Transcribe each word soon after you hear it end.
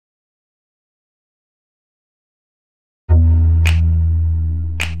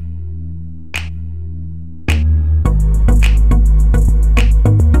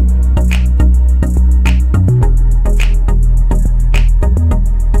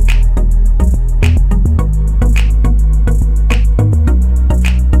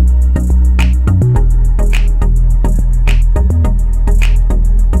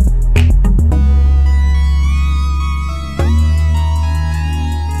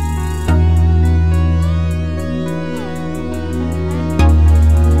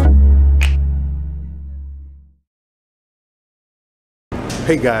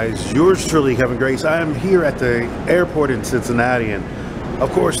Hey guys, yours truly, Kevin Grace. I am here at the airport in Cincinnati, and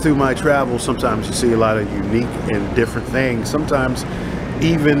of course through my travels sometimes you see a lot of unique and different things, sometimes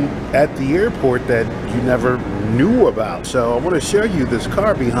even at the airport that you never knew about. So I want to show you this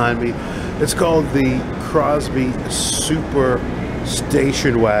car behind me. It's called the Crosley Super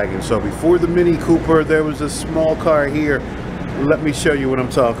Station Wagon. So before the Mini Cooper there was a small car here. Let me show you what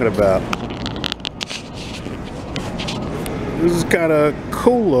I'm talking about. This is kind of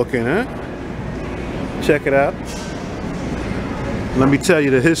cool looking, huh? Check it out. Let me tell you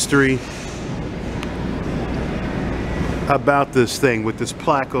the history about this thing. With this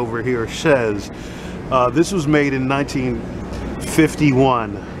plaque over here says this was made in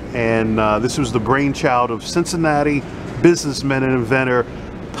 1951, and this was the brainchild of Cincinnati businessman and inventor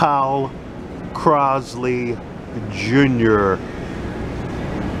Powell Crosley Jr.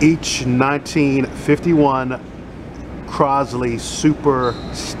 Each 1951 Crosley Super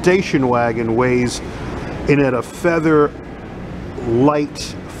Station Wagon weighs in at a feather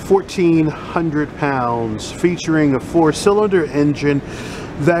light 1,400 pounds, featuring a 4-cylinder engine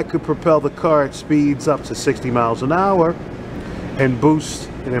that could propel the car at speeds up to 60 miles an hour and boost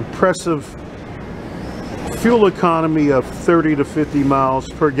an impressive fuel economy of 30 to 50 miles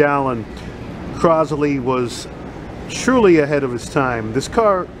per gallon. Crosley was truly ahead of his time. This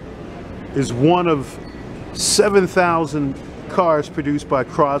car is one of 7,000 cars produced by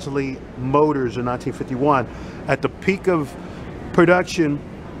Crosley Motors in 1951. At the peak of production,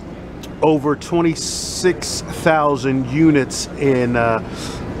 over 26,000 units in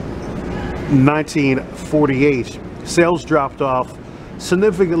 1948. Sales dropped off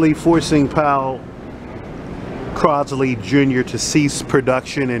significantly, forcing Powell Crosley Jr. to cease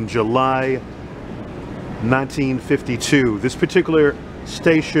production in July 1952. This particular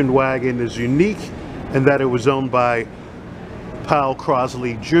station wagon is unique in that it was owned by Powell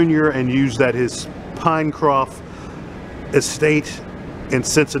Crosley Jr. and used at his Pinecroft estate in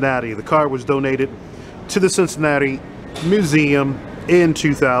Cincinnati. The car was donated to the Cincinnati Museum in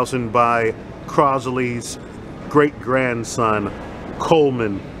 2000 by Crosley's great-grandson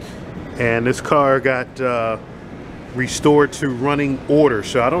Coleman, and this car got restored to running order.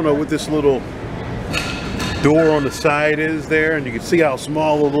 So I don't know what this little door on the side is there, and you can see how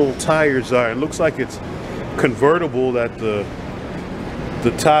small the little tires are. It looks like it's convertible, that the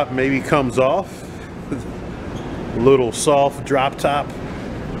top maybe comes off. A little soft drop top.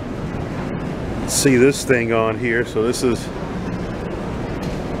 See this thing on here, so this is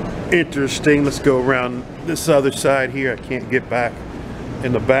interesting. Let's go around this other side here. I can't get back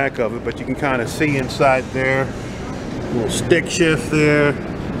in the back of it, but you can kind of see inside there. A little stick shift there.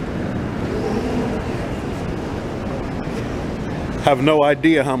 Have no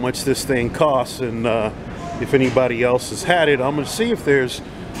idea how much this thing costs, and if anybody else has had it, I'm going to see if there's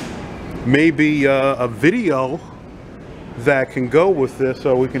maybe a video that can go with this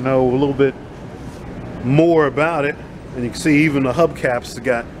so we can know a little bit more about it. And you can see even the hubcaps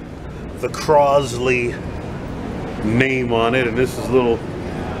got the Crosley name on it, and this is little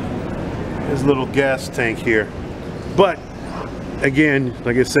gas tank here. But again,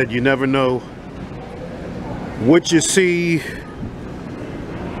 like I said, you never know what you see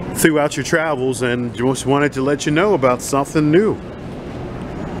throughout your travels, and just wanted to let you know about something new.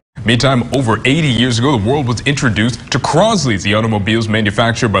 Meantime, over 80 years ago, the world was introduced to Crosley's, the automobiles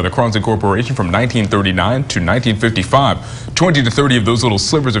manufactured by the Crosley Corporation from 1939 to 1955. 20 to 30 of those little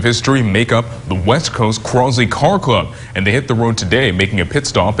slivers of history make up the West Coast Crosley Car Club, and they hit the road today, making a pit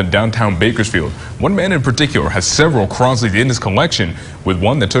stop in downtown Bakersfield. One man in particular has several Crosleys in his collection, with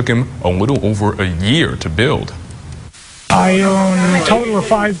one that took him a little over a year to build. I own a total of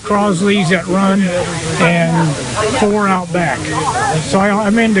 5 Crosleys that run and 4 out back. So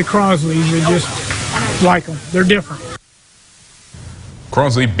I'm into Crosleys. I just like them. They're different.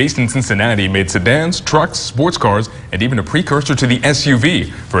 Crosley, based in Cincinnati, made sedans, trucks, sports cars, and even a precursor to the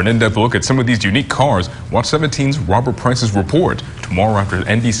SUV. For an in-depth look at some of these unique cars, watch 17's Robert Price's report tomorrow after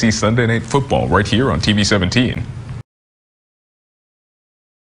NBC Sunday Night Football right here on TV 17.